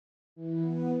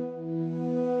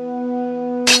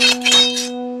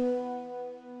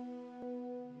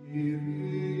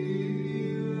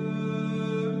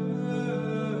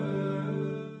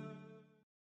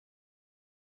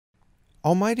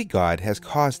Almighty God has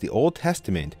caused the Old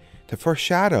Testament to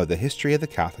foreshadow the history of the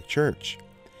Catholic Church,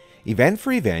 event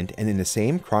for event and in the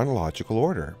same chronological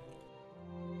order.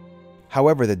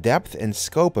 However, the depth and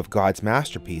scope of God's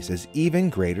masterpiece is even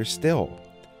greater still.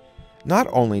 Not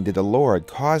only did the Lord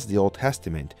cause the Old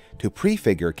Testament to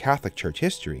prefigure Catholic Church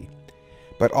history,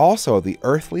 but also the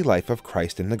earthly life of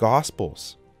Christ in the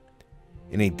Gospels.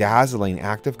 In a dazzling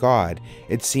act of God,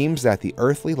 it seems that the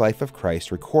earthly life of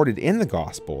Christ recorded in the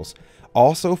Gospels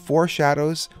also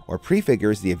foreshadows or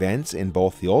prefigures the events in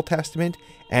both the Old Testament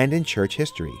and in church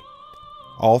history,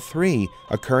 all three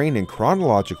occurring in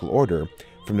chronological order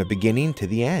from the beginning to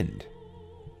the end.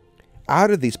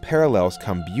 Out of these parallels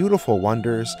come beautiful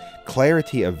wonders,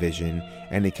 clarity of vision,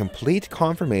 and a complete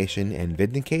confirmation and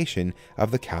vindication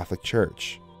of the Catholic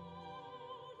Church.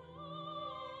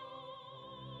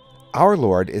 Our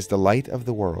Lord is the light of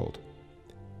the world.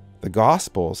 The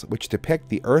Gospels, which depict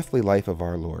the earthly life of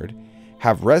our Lord,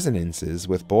 have resonances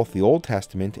with both the Old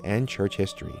Testament and church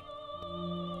history.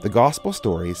 The Gospel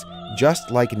stories, just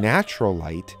like natural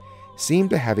light, seem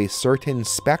to have a certain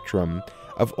spectrum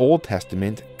of Old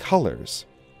Testament colors,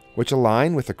 which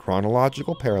align with the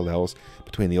chronological parallels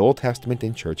between the Old Testament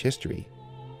and church history.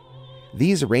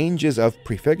 These ranges of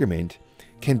prefigurement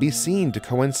can be seen to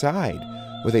coincide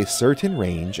with a certain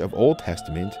range of Old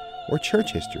Testament or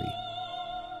church history.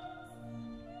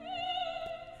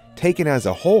 Taken as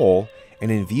a whole,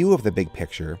 and in view of the big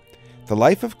picture, the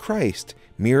life of Christ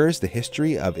mirrors the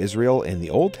history of Israel in the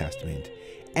Old Testament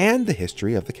and the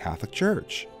history of the Catholic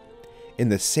Church, in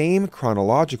the same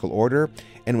chronological order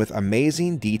and with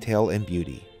amazing detail and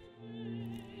beauty.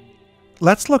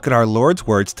 Let's look at our Lord's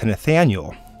words to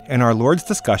Nathanael and our Lord's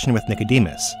discussion with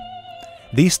Nicodemus.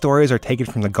 These stories are taken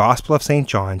from the Gospel of St.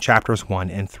 John, chapters 1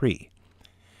 and 3,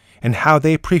 and how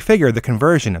they prefigure the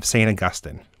conversion of St.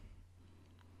 Augustine.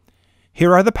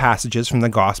 Here are the passages from the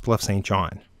Gospel of St.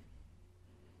 John.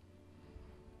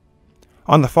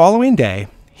 On the following day,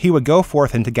 he would go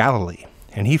forth into Galilee,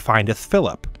 and he findeth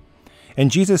Philip. And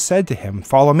Jesus said to him,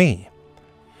 Follow me.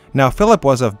 Now Philip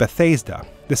was of Bethsaida,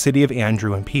 the city of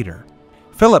Andrew and Peter.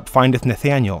 Philip findeth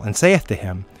Nathanael, and saith to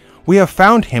him, We have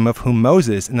found him of whom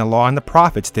Moses in the law and the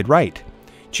prophets did write,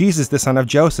 Jesus the son of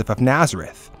Joseph of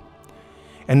Nazareth.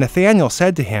 And Nathanael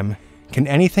said to him, Can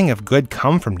anything of good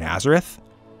come from Nazareth?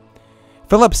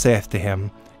 Philip saith to him,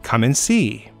 Come and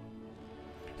see.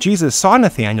 Jesus saw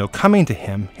Nathanael coming to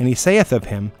him, and he saith of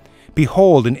him,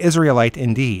 Behold, an Israelite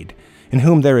indeed, in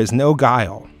whom there is no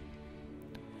guile.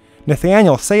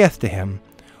 Nathanael saith to him,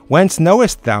 Whence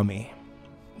knowest thou me?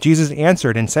 Jesus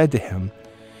answered and said to him,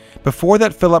 Before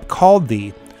that Philip called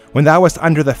thee, when thou wast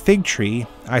under the fig tree,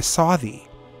 I saw thee.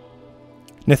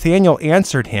 Nathanael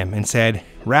answered him and said,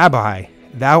 Rabbi,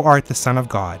 thou art the Son of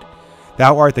God,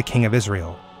 thou art the King of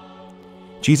Israel.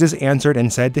 Jesus answered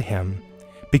and said to him,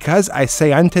 Because I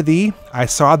say unto thee, I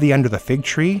saw thee under the fig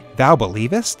tree, thou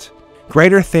believest?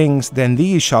 Greater things than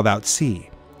these shalt thou see.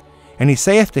 And he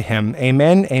saith to him,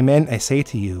 Amen, amen, I say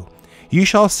to you, you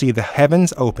shall see the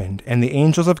heavens opened, and the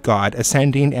angels of God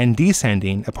ascending and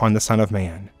descending upon the Son of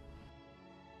Man.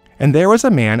 And there was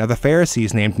a man of the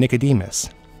Pharisees named Nicodemus,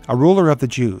 a ruler of the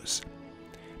Jews.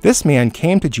 This man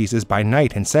came to Jesus by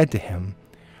night and said to him,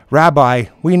 Rabbi,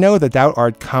 we know that thou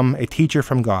art come a teacher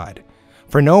from God,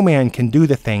 for no man can do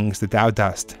the things that thou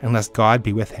dost, unless God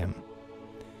be with him.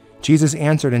 Jesus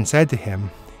answered and said to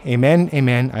him, Amen,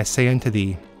 amen, I say unto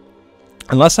thee,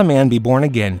 unless a man be born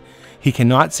again, he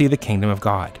cannot see the kingdom of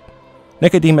God.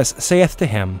 Nicodemus saith to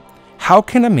him, How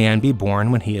can a man be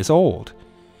born when he is old?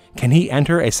 Can he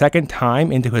enter a second time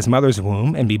into his mother's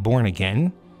womb and be born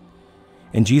again?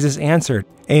 And Jesus answered,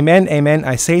 Amen, amen,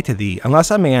 I say to thee,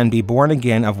 unless a man be born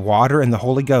again of water and the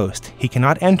Holy Ghost, he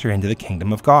cannot enter into the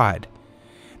kingdom of God.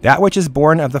 That which is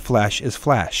born of the flesh is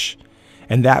flesh,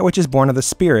 and that which is born of the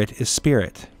Spirit is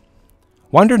spirit.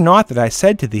 Wonder not that I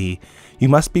said to thee, You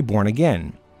must be born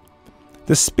again.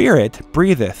 The Spirit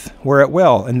breatheth where it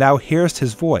will, and thou hearest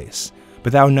his voice,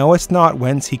 but thou knowest not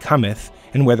whence he cometh,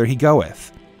 and whither he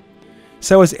goeth.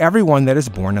 So is every one that is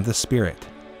born of the Spirit.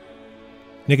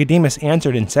 Nicodemus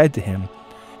answered and said to him,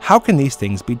 How can these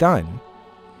things be done?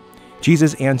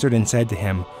 Jesus answered and said to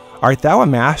him, Art thou a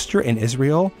master in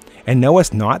Israel, and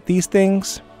knowest not these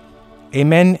things?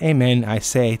 Amen, amen, I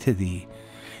say to thee,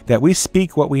 that we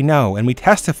speak what we know, and we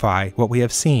testify what we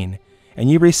have seen, and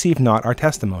ye receive not our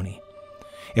testimony.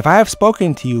 If I have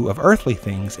spoken to you of earthly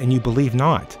things, and you believe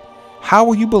not, how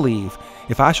will you believe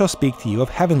if I shall speak to you of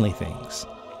heavenly things?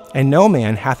 And no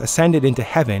man hath ascended into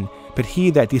heaven, but he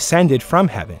that descended from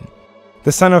heaven,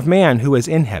 the Son of Man who is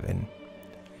in heaven.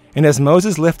 And as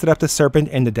Moses lifted up the serpent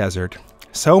in the desert,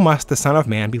 so must the Son of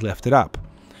Man be lifted up,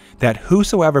 that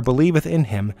whosoever believeth in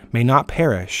him may not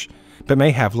perish, but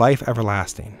may have life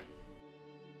everlasting.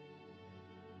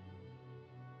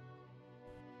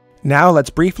 Now let's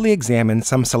briefly examine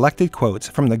some selected quotes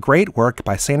from the great work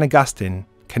by St. Augustine,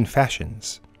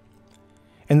 Confessions.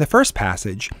 In the first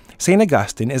passage, St.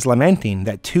 Augustine is lamenting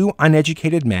that two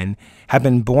uneducated men have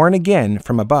been born again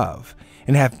from above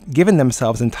and have given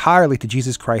themselves entirely to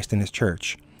Jesus Christ and his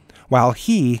church, while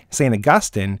he, St.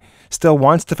 Augustine, still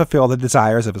wants to fulfill the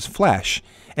desires of his flesh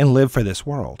and live for this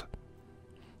world.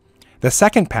 The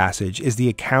second passage is the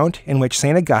account in which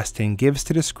St. Augustine gives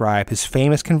to describe his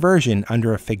famous conversion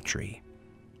under a fig tree.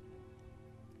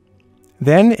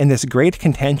 Then, in this great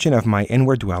contention of my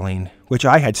inward dwelling, which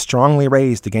I had strongly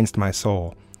raised against my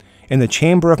soul, in the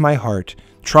chamber of my heart,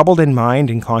 troubled in mind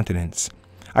and continence,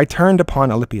 I turned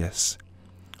upon Alypius.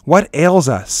 "What ails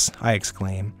us?" I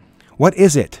exclaim. "What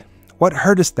is it? What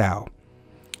heardest thou?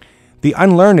 The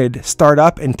unlearned start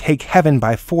up and take heaven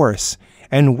by force,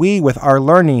 and we with our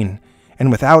learning, and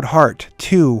without heart,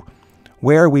 too,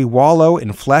 where we wallow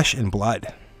in flesh and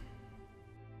blood."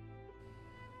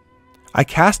 I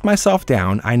cast myself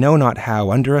down, I know not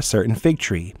how, under a certain fig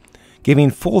tree, giving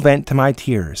full vent to my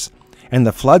tears, and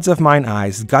the floods of mine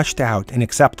eyes gushed out an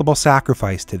acceptable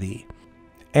sacrifice to thee.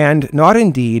 And not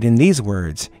indeed in these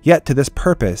words, yet to this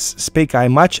purpose spake I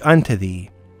much unto thee.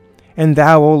 And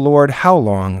thou, O Lord, how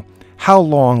long,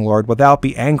 Lord, wilt thou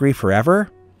be angry forever?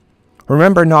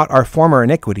 Remember not our former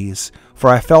iniquities, for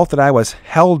I felt that I was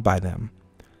held by them.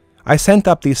 I sent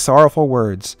up these sorrowful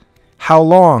words, How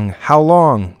long,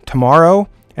 tomorrow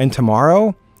and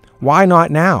tomorrow? Why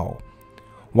not now?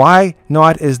 Why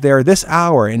not is there this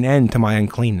hour an end to my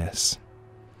uncleanness?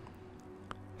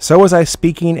 So was I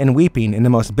speaking and weeping in the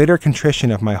most bitter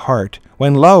contrition of my heart,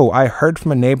 when lo, I heard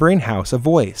from a neighboring house a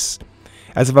voice,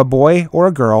 as of a boy or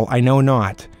a girl I know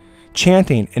not,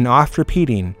 chanting and oft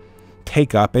repeating,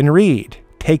 Take up and read,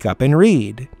 take up and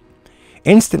read.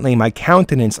 Instantly my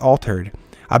countenance altered.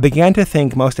 I began to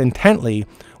think most intently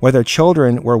whether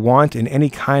children were wont in any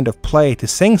kind of play to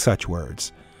sing such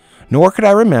words, nor could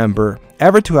I remember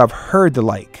ever to have heard the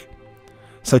like.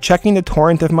 So checking the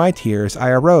torrent of my tears, I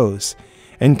arose,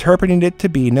 interpreting it to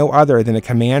be no other than a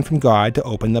command from God to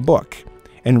open the book,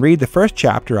 and read the first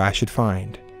chapter I should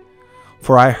find.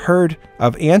 For I heard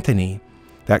of Antony,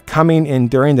 that coming in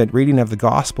during the reading of the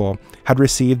gospel had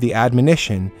received the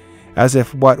admonition, as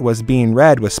if what was being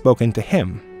read was spoken to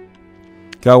him.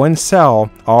 Go and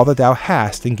sell all that thou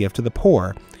hast and give to the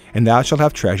poor, and thou shalt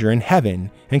have treasure in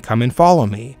heaven, and come and follow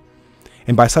me.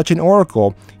 And by such an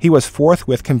oracle he was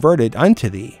forthwith converted unto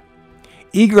thee.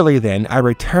 Eagerly then I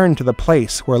returned to the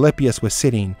place where Alypius was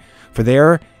sitting, for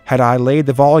there had I laid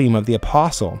the volume of the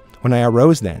apostle when I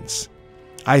arose thence.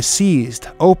 I seized,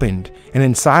 opened, and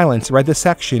in silence read the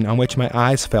section on which my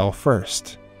eyes fell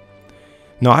first.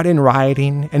 Not in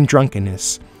rioting and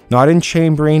drunkenness, not in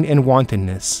chambering and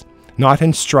wantonness, not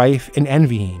in strife and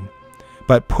envying,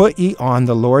 but put ye on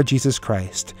the Lord Jesus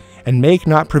Christ, and make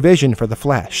not provision for the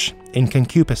flesh in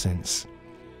concupiscence.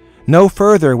 No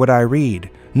further would I read,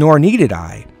 nor needed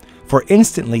I, for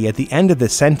instantly at the end of the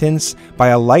sentence, by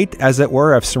a light as it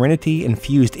were of serenity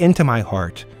infused into my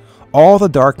heart, all the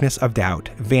darkness of doubt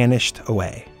vanished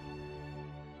away.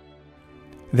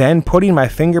 Then, putting my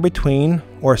finger between,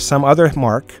 or some other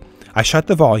mark, I shut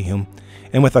the volume,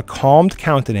 and with a calmed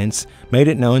countenance made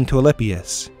it known to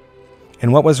Alypius.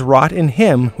 And what was wrought in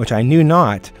him, which I knew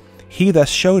not, he thus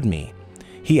showed me.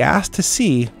 He asked to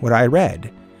see what I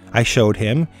read. I showed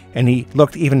him, and he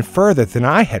looked even further than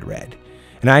I had read,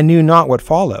 and I knew not what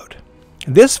followed.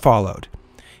 This followed,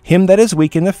 Him that is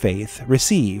weak in the faith,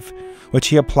 receive, which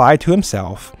he applied to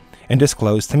himself, and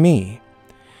disclosed to me.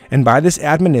 And by this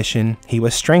admonition he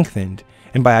was strengthened,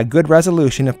 and by a good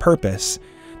resolution of purpose,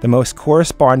 the most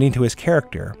corresponding to his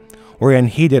character, wherein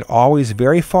he did always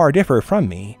very far differ from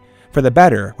me, for the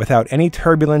better, without any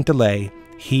turbulent delay,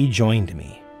 he joined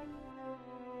me.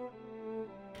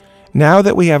 Now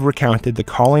that we have recounted the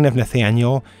calling of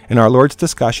Nathanael and our Lord's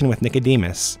discussion with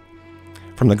Nicodemus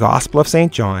from the Gospel of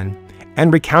St. John,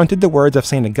 and recounted the words of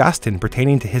St. Augustine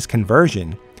pertaining to his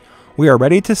conversion, we are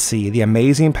ready to see the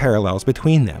amazing parallels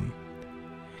between them.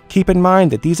 Keep in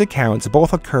mind that these accounts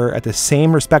both occur at the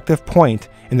same respective point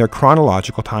in their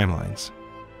chronological timelines.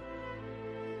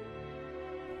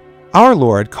 Our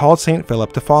Lord called St.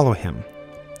 Philip to follow him.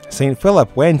 St.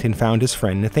 Philip went and found his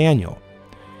friend Nathanael.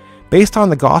 Based on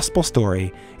the Gospel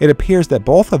story, it appears that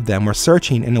both of them were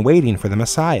searching and awaiting for the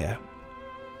Messiah.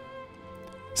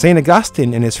 St.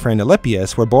 Augustine and his friend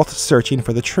Alypius were both searching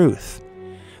for the truth.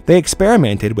 They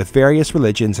experimented with various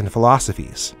religions and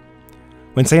philosophies.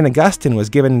 When St. Augustine was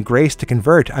given grace to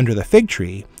convert under the fig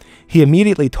tree, he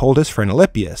immediately told his friend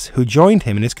Alypius, who joined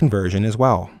him in his conversion as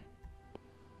well.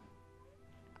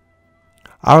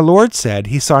 Our Lord said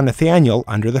he saw Nathanael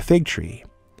under the fig tree.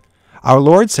 Our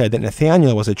Lord said that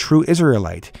Nathanael was a true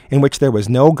Israelite, in which there was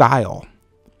no guile.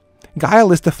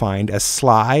 Guile is defined as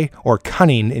sly or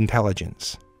cunning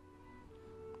intelligence.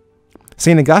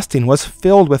 St. Augustine was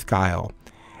filled with guile,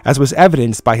 as was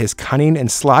evidenced by his cunning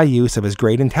and sly use of his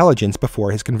great intelligence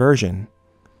before his conversion.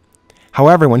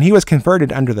 However, when he was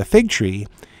converted under the fig tree,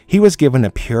 he was given a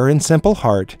pure and simple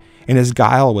heart, and his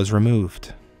guile was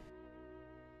removed.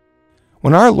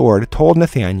 When our Lord told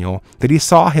Nathanael that he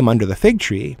saw him under the fig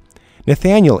tree,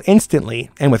 Nathanael instantly,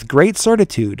 and with great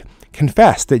certitude,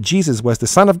 confessed that Jesus was the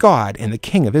Son of God and the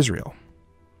King of Israel.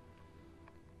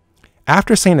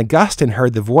 After St. Augustine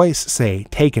heard the voice say,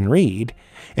 "Take and read,"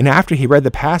 and after he read the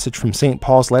passage from St.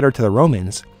 Paul's letter to the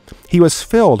Romans, he was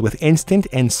filled with instant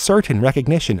and certain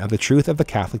recognition of the truth of the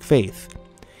Catholic faith.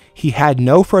 He had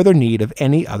no further need of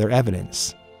any other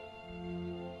evidence.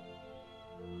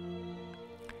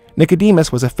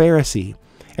 Nicodemus was a Pharisee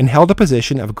and held a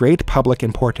position of great public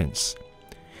importance.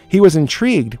 He was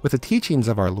intrigued with the teachings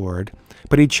of our Lord,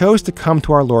 but he chose to come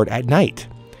to our Lord at night,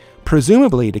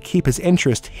 presumably to keep his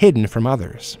interest hidden from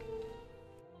others.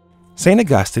 St.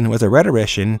 Augustine was a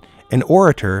rhetorician and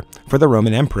orator for the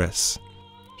Roman empress.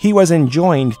 He was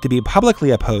enjoined to be publicly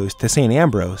opposed to St.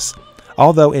 Ambrose,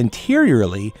 although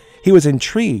interiorly he was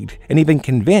intrigued and even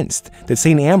convinced that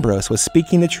St. Ambrose was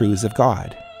speaking the truths of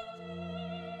God.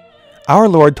 Our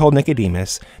Lord told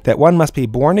Nicodemus that one must be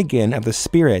born again of the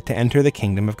Spirit to enter the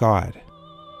kingdom of God.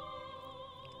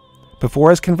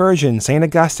 Before his conversion, St.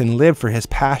 Augustine lived for his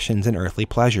passions and earthly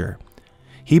pleasure.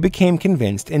 He became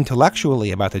convinced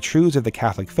intellectually about the truths of the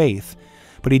Catholic faith,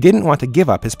 but he didn't want to give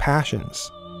up his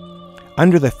passions.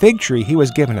 Under the fig tree, he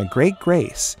was given a great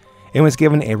grace and was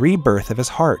given a rebirth of his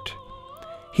heart.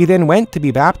 He then went to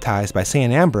be baptized by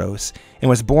St. Ambrose and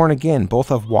was born again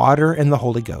both of water and the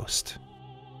Holy Ghost.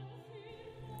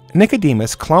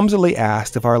 Nicodemus clumsily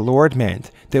asked if our Lord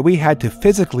meant that we had to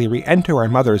physically re-enter our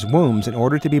mother's wombs in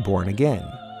order to be born again.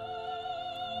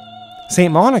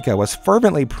 St. Monica was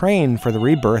fervently praying for the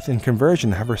rebirth and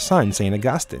conversion of her son, St.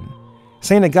 Augustine.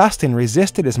 St. Augustine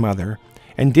resisted his mother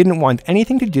and didn't want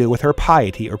anything to do with her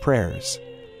piety or prayers.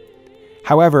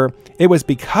 However, it was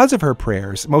because of her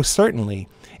prayers, most certainly,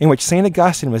 in which St.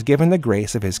 Augustine was given the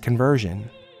grace of his conversion.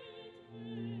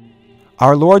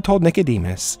 Our Lord told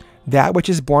Nicodemus, "That which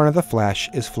is born of the flesh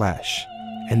is flesh,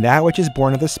 and that which is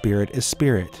born of the Spirit is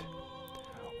spirit.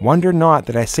 Wonder not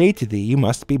that I say to thee, you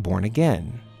must be born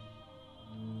again."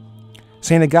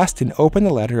 St. Augustine opened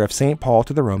the letter of St. Paul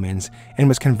to the Romans and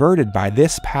was converted by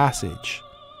this passage.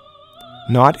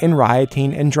 "Not in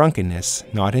rioting and drunkenness,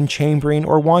 not in chambering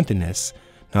or wantonness,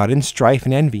 not in strife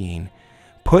and envying,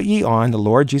 put ye on the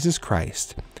Lord Jesus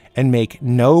Christ, and make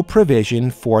no provision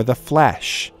for the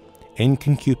flesh in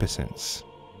concupiscence."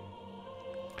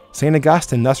 St.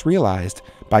 Augustine thus realized,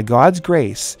 by God's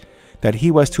grace, that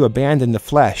he was to abandon the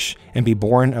flesh and be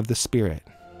born of the Spirit.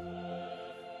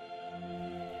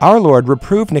 Our Lord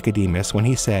reproved Nicodemus when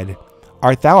he said,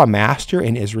 "Art thou a master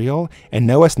in Israel, and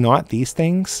knowest not these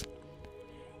things?"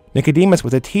 Nicodemus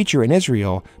was a teacher in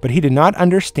Israel, but he did not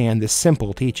understand this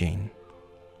simple teaching.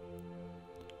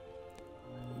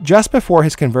 Just before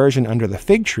his conversion under the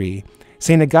fig tree,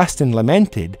 St. Augustine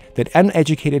lamented that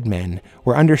uneducated men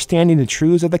were understanding the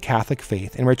truths of the Catholic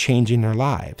faith and were changing their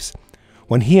lives,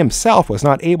 when he himself was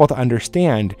not able to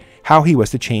understand how he was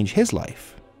to change his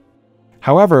life.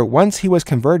 However, once he was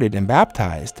converted and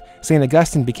baptized, St.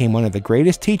 Augustine became one of the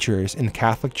greatest teachers in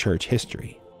Catholic Church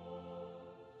history.